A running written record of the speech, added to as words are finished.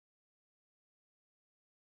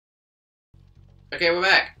Okay, we're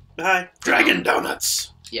back. Hi. Dragon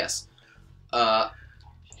Donuts. Yes. The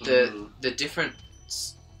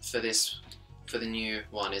difference for the new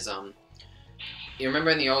one is you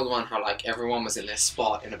remember in the old one how like everyone was in their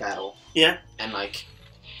spot in a battle? Yeah. And like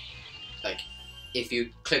if you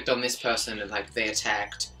clicked on this person and like they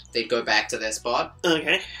attacked, they'd go back to their spot.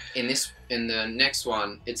 Okay. In the next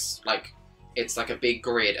one, it's like a big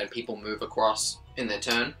grid and people move across in their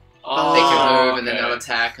turn. Oh, They can move and okay. then they'll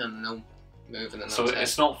attack and they'll move and then they'll So attack.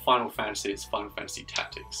 it's not Final Fantasy, it's Final Fantasy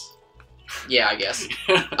Tactics. Yeah, I guess.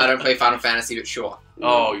 I don't play Final Fantasy, but sure.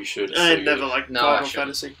 Oh, you should. It's I so never good. liked No, I Final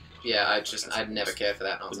shouldn't. Fantasy. Yeah, I'd never care for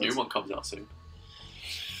that The nonsense. new one comes out soon.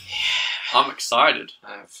 I'm excited.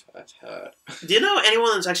 I've heard. Do you know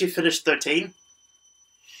anyone that's actually finished 13?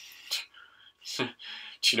 Do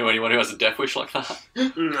you know anyone who has a death wish like that?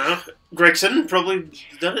 No. Gregson probably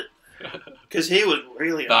done it. Because he was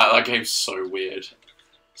really... That game's so weird.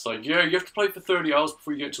 It's like, yeah, you have to play for 30 hours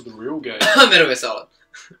before you get to the real game. Metal Gear Solid.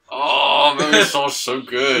 Oh, Metal Gear Solid's so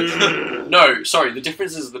good. No, sorry, the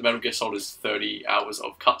difference is that Metal Gear Solid is 30 hours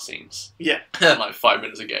of cutscenes. Yeah. And like 5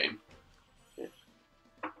 minutes a game.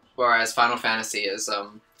 Whereas Final Fantasy is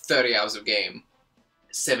 30 hours of game,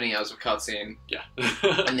 70 hours of cutscene, Yeah.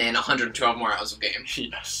 and then 112 more hours of game.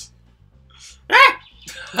 Yes.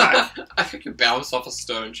 I think you bounced off a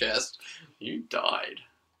stone chest. You died.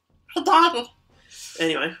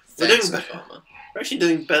 Anyway, Thanks, we're Farmer. actually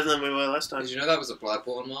doing better than we were last time. Did you know that was a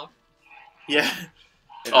Bloodborne mod? Yeah.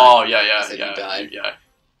 Oh, yeah. said you died. Yeah.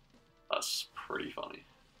 That's pretty funny.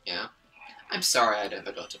 Yeah. I'm sorry I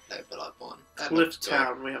never got to play Bloodborne. That Cliff looked good.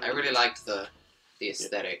 Town. We I really liked the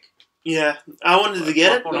aesthetic. Yeah. I wanted to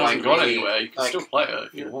get it. Bloodborne but hasn't I gone really, anywhere. You can like- still play it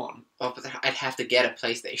if you Yeah. want. Oh, but I'd have to get a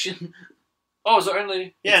PlayStation. Oh, is it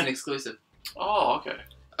only... Yeah. It's an exclusive. Oh, okay.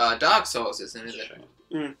 Dark Souls isn't it?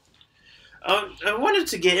 Shame. I wanted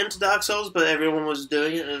to get into Dark Souls, but everyone was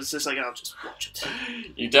doing it, and it's just like, I'll just watch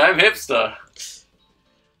it. You damn hipster.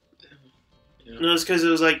 No, it's because it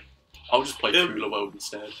was like, I'll just play Cooler World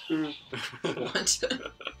instead. What?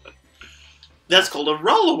 that's called a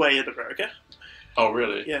rollaway in America. Oh,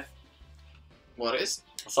 really? Yeah. What is?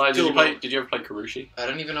 So, did Cooler World. you ever play Karushi? I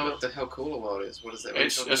don't even know what the hell Cooler World is. What is that? What are you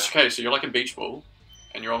It's talking about? okay. So you're like a beach ball,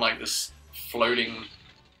 and you're on like this floating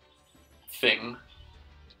thing,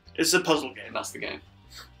 It's a puzzle and game. that's the game.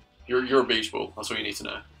 You're a beach ball. That's all you need to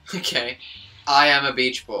know. Okay. I am a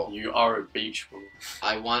beach ball. You are a beach ball.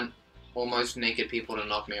 I want almost naked people to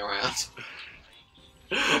knock me around.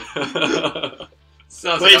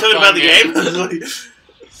 Sounds What are you like a talking fun about the game?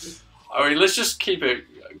 I mean, let's just keep it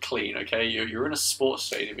clean, okay? You're in a sports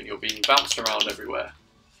stadium and you're being bounced around everywhere.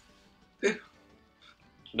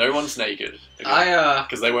 No one's naked.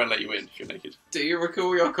 Because they won't let you in if you're naked. Do you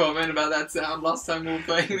recall your comment about that sound last time we were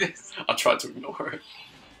playing this? I tried to ignore it.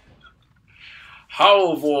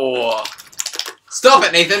 However, Stop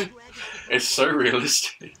it, Nathan! it's so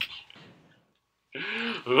realistic.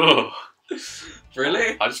 Ugh.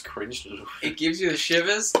 Really? I just cringed a little. It gives you the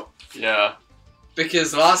shivers? Yeah.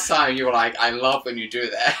 Because last time you were like, I love when you do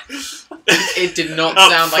that. It did not Oh,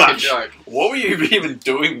 sound like a fuck. joke. What were you even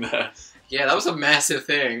doing there? Yeah, that was a massive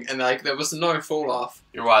thing, and like there was no fall off.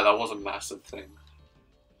 You're right, that was a massive thing.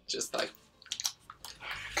 Just like,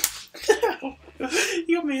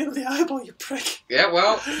 You got me in the eyeball, you prick. yeah,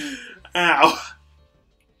 well, Ow.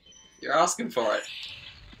 you're asking for it,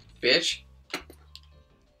 bitch.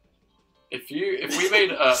 If we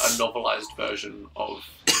made a novelized version of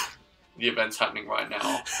the events happening right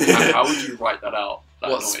now, how would you write that out? That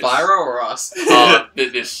What, noise? Spyro or us?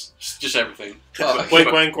 This, just everything. Oh,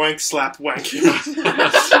 Wank, wank, wank, slap, wank. Is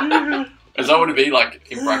that what it'd be, like,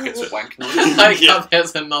 in brackets, wank noise? Like Yeah. how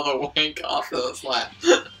there's another wink after the slap.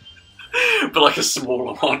 But like a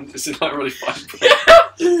smaller one, is it like really fine?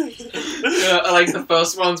 Yeah, like the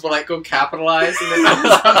first ones were like all capitalized, and then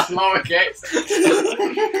that was lowercase.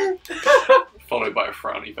 Followed by a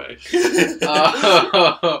frowny face.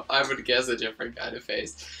 I would guess a different kind of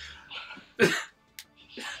face.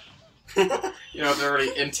 You know, they're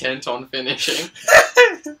really intent on finishing.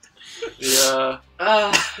 Yeah.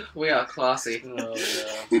 We are classy. Oh,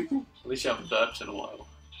 yeah. At least you haven't burped in a while.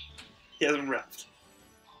 He hasn't rapped.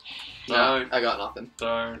 No, I got nothing.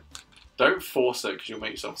 Don't force it because you'll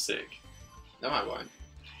make yourself sick. No, I won't.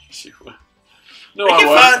 Yes, you will. No, Make I your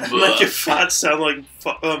won't. fat, make your fat sound like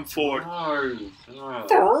Ford.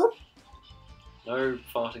 No. No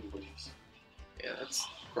farting, please. Yeah, that's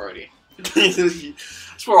grody.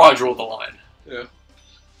 That's where I draw the line. Yeah.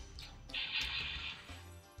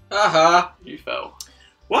 Haha. You fell.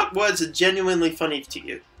 What words are genuinely funny to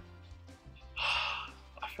you?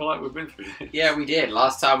 I feel like we've been through this. Yeah, we did.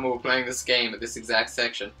 Last time we were playing this game at this exact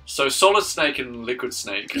section. So Solid Snake and Liquid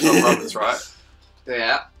Snake are brothers, right?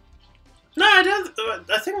 Yeah. No, I don't.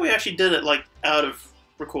 I think we actually did it like out of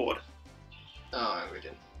record. Oh, we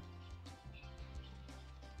didn't.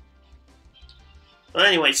 But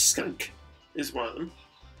anyway, Skunk is one of them.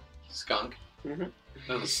 Skunk. Mm-hmm.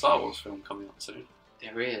 There's a Star Wars film coming out soon.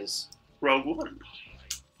 There is. Rogue One.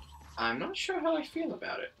 I'm not sure how I feel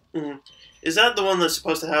about it. Mm-hmm. Is that the one that's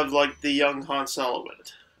supposed to have like the young Han Solo in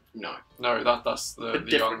it? No. No, that's the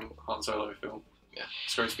different young Han Solo film. Yeah.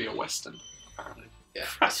 It's going to be a western, apparently. Yeah,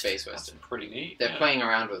 Right. space That's western. pretty neat. They're yeah. playing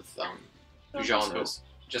around with that's genres,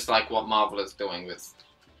 just like what Marvel is doing with.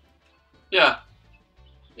 Yeah.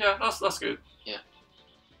 Yeah, that's good. Yeah.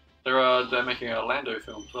 They're making a Lando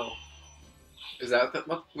film as well. Is that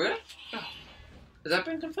what? Really? Yeah. Has that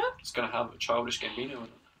been confirmed? It's going to have a Childish Gambino in it.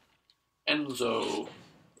 Enzo.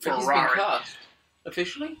 But he's been cast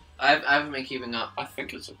officially. I haven't been keeping up. I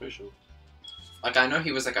think it's official. Like I know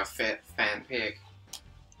he was like a fan pick,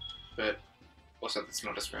 but also that's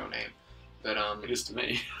not his real name. But It is to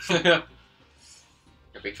me. you're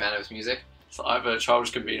a big fan of his music. It's either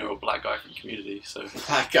Childish Gambino or Black Guy from Community, so...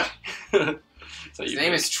 That guy. So His you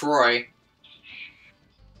name pick. is Troy.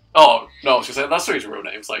 Oh, no, I was going to say, that's not his real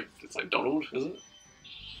name. It's like Donald, is it?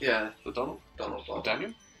 Yeah, Is it Donald? Donald Or Glover.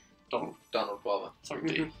 Daniel? Donald. Donald Glover. Sorry,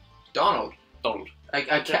 D. Donald. Donald.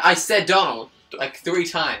 I said Donald like 3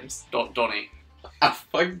 times. Donnie. I'll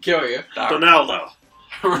fucking kill you. Darren. Donaldo.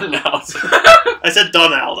 Ronaldo. I said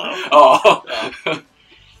Donaldo. Oh.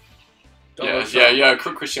 Donald yeah.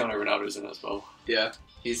 Cristiano Ronaldo's in it as well. Yeah,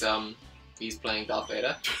 he's playing Darth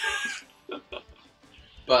Vader.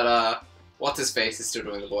 But what's his face is still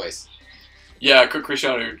doing the voice. Yeah,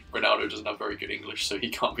 Cristiano Ronaldo doesn't have very good English, so he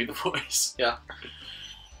can't be the voice. Yeah.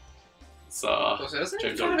 It's Also, doesn't he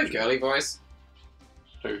James kind of a Orange. girly voice?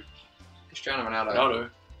 Who? Cristiano Ronaldo. Ronaldo.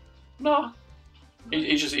 No.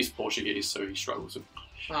 He's Portuguese, so he struggles with.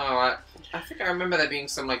 Oh, I think I remember there being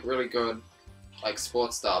some like really good like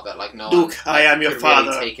sports star, but like no Luke, one I am your could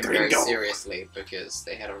father. really take him very Gringo. seriously because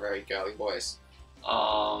they had a very girly voice.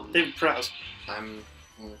 David Prowse.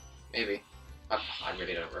 Maybe. I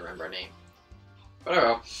really don't remember a name. But oh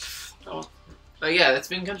well. Oh. But yeah, it's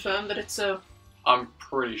been confirmed that it's a. I'm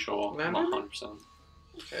pretty sure. I'm Remember? not 100%.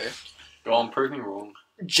 Okay. Go on, prove me wrong.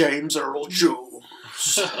 James Earl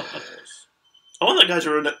Jones. I want that guy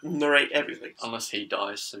to narrate everything. Unless he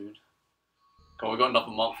dies soon. God, we've got another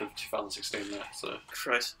month of 2016 left, so.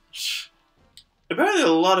 Christ. Apparently a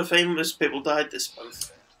lot of famous people died this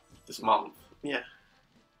month. This month.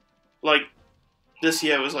 Like, this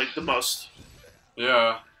year was like the most.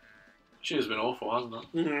 Yeah. She has been awful, hasn't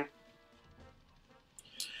it? Mm-hmm.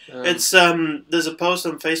 It's, there's a post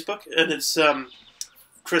on Facebook, and it's,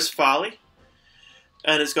 Chris Farley.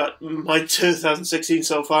 And it's got my 2016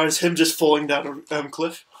 so far is him just falling down a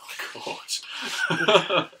cliff. Oh,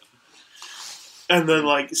 God. And then,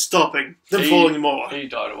 like, stopping. Then He- falling more. He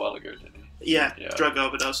died a while ago, didn't he? Yeah, Yeah. drug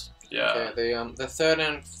overdose. Yeah. The third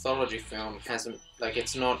anthology film hasn't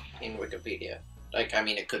it's not in Wikipedia. Like I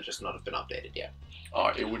mean, it could just not have been updated yet. Oh,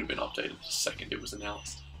 it would have been updated the second it was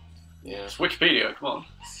announced. Yeah. It's Wikipedia, come on.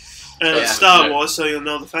 And Yeah. it's Star Yeah. Wars, so you'll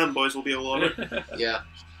know the fanboys will be all over it. Yeah.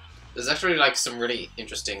 There's actually like some really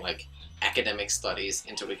interesting like academic studies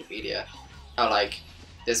into Wikipedia. How like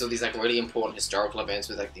there's all these like really important historical events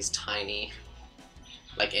with like these tiny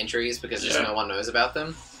like entries because just Yeah. no one knows about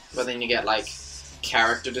them. But then you get like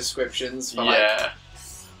character descriptions for like Yeah.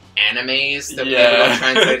 animes that Yeah. people are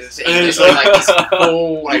translated to English with like these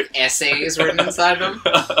whole like essays written inside them.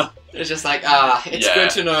 It's just like it's Yeah. good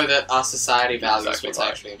to know that our society values Exactly what's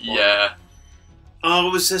right. actually important. Yeah. Oh,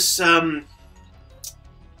 it was this, one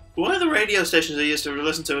of the radio stations I used to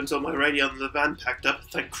listen to until my radio in the van packed up,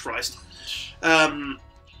 thank Christ.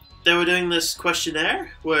 They were doing this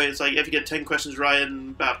questionnaire where it's like if you get 10 questions right in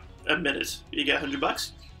about a minute, you get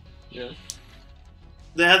 $100. Yeah.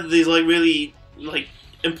 They had these like really like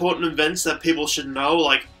important events that people should know,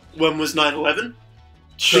 like when was 9/11?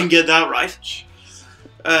 Didn't get that right.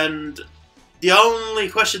 And the only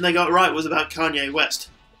question they got right was about Kanye West.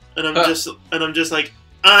 And I'm just like,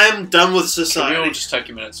 I'm done with Can we all society. just take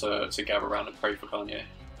a minute to gather around and pray for Kanye?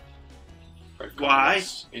 Pray for Why?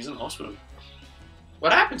 Kanye. He's in hospital.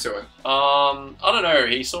 What happened to him? I don't know.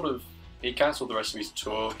 He cancelled the rest of his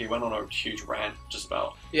tour. He went on a huge rant just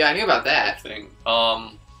about Yeah, I knew about that, everything.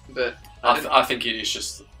 but I think it is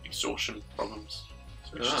just exhaustion problems.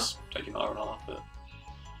 So it's Ah. just taking R&R, but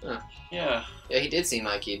Ah. yeah. yeah, he did seem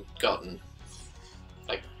like he'd gotten.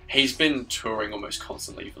 He's been touring almost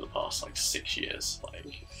constantly for the past like 6 years. Like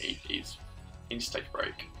he needs to take a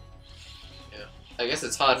break. I guess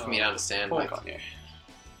it's hard for me to understand Poor like Kanye.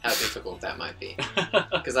 how difficult that might be.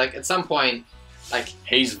 Because like at some point, like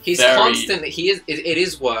he's constantly it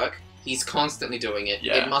is work. He's constantly doing it.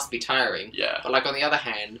 Yeah. It must be tiring. Yeah. But like on the other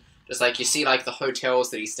hand, just like you see like the hotels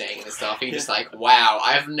that he's staying in and stuff, and you're just like, wow,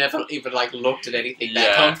 I've never even like looked at anything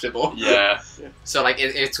that comfortable. Yeah. So like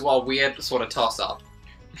it's a weird sort of toss up.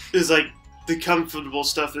 It's like the comfortable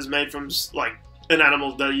stuff is made from like an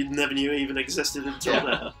animal that you never knew even existed until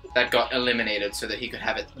then. That got eliminated so that he could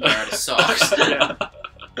have it wear his socks. Yeah.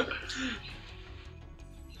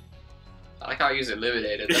 I like how I use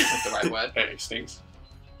eliminated. That's not the right word. Extinct.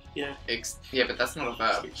 Yeah. Yeah, but that's not a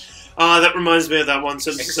verb. That reminds me of that one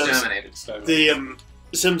Simpsons episode. Exterminated. The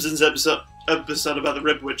Simpsons episode about the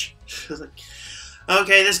Rib Witch. I was like,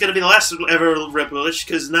 okay, this is gonna be the last ever Rib Witch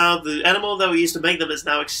because now the animal that we used to make them is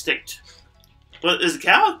now extinct. What is the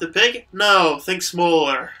cow? The pig? No, think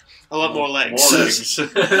smaller. A lot more legs. More legs.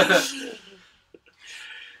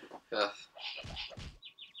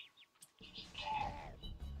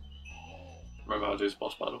 Remember how to do this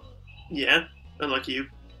boss battle? Yeah, unlike you.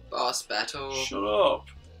 Boss battle. Shut up.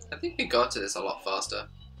 I think we got to this a lot faster.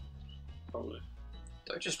 Probably.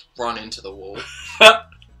 Don't just run into the wall.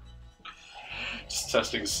 Just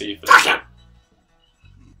testing to see if it's...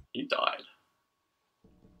 He died.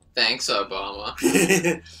 Thanks, Obama.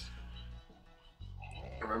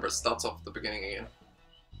 Remember, it starts off at the beginning again.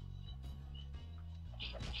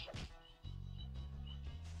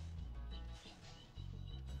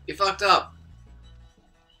 You fucked up.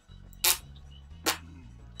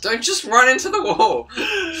 Don't just run into the wall.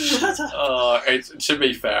 Shut up. To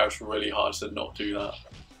be fair, it's really hard to not do that.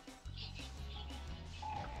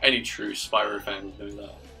 Any true Spyro fan would know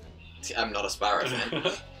that. I'm not a Spyro fan.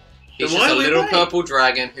 He's Then just why a are we little waiting? purple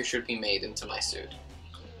dragon who should be made into my suit.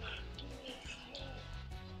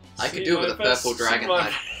 I could do it with a purple dragon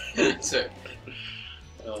hide too.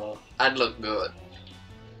 I'd look good.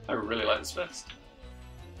 I really like this vest.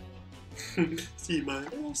 See my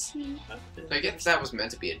I guess that was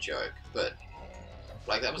meant to be a joke, but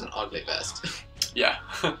like that was an ugly vest. Yeah.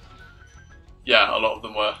 Yeah, a lot of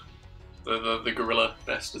them were. The gorilla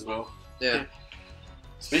vest as well. Yeah.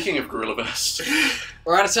 Speaking of gorilla vest.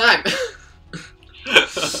 We're out of time.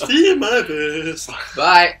 See my best.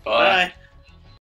 Bye. Bye. Bye.